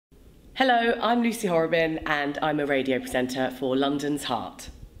Hello, I'm Lucy Horobin and I'm a radio presenter for London's Heart.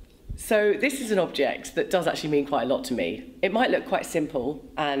 So this is an object that does actually mean quite a lot to me. It might look quite simple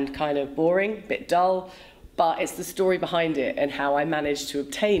and kind of boring, a bit dull, but it's the story behind it and how I managed to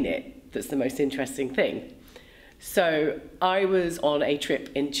obtain it that's the most interesting thing. So I was on a trip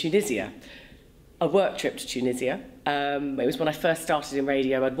in Tunisia, a work trip to Tunisia. It was when I first started in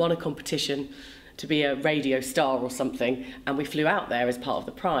radio. I'd won a competition to be a radio star or something, and we flew out there as part of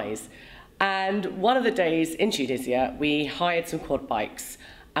the prize. And one of the days in Tunisia, we hired some quad bikes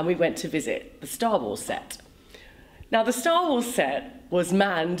and we went to visit the Star Wars set. Now, the Star Wars set was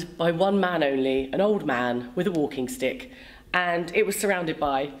manned by one man only, an old man with a walking stick, and it was surrounded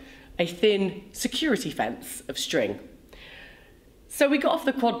by a thin security fence of string. So we got off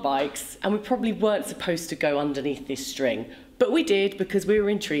the quad bikes and we probably weren't supposed to go underneath this string, but we did because we were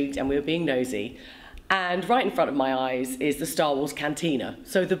intrigued and we were being nosy. And right in front of my eyes is the Star Wars cantina,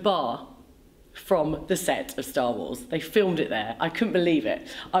 so the bar from the set of Star Wars. They filmed it there. I couldn't believe it.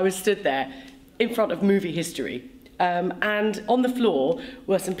 I was stood there in front of movie history, and on the floor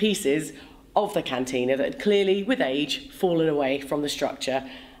were some pieces of the cantina that had clearly, with age, fallen away from the structure,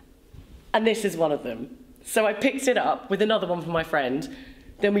 and this is one of them. So I picked it up with another one from my friend,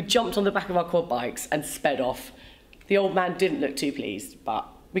 then we jumped on the back of our quad bikes and sped off. The old man didn't look too pleased, but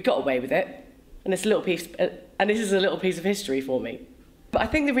we got away with it, and this is a little piece of history for me. But I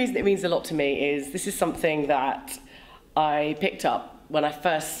think the reason it means a lot to me is this is something that I picked up when I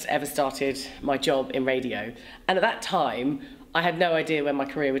first ever started my job in radio. And at that time, I had no idea where my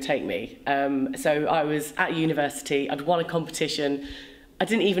career would take me. So I was at university, I'd won a competition, I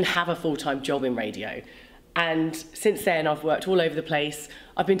didn't even have a full-time job in radio. And since then, I've worked all over the place.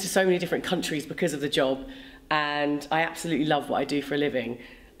 I've been to so many different countries because of the job, and I absolutely love what I do for a living.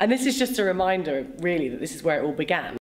 And this is just a reminder, really, that this is where it all began.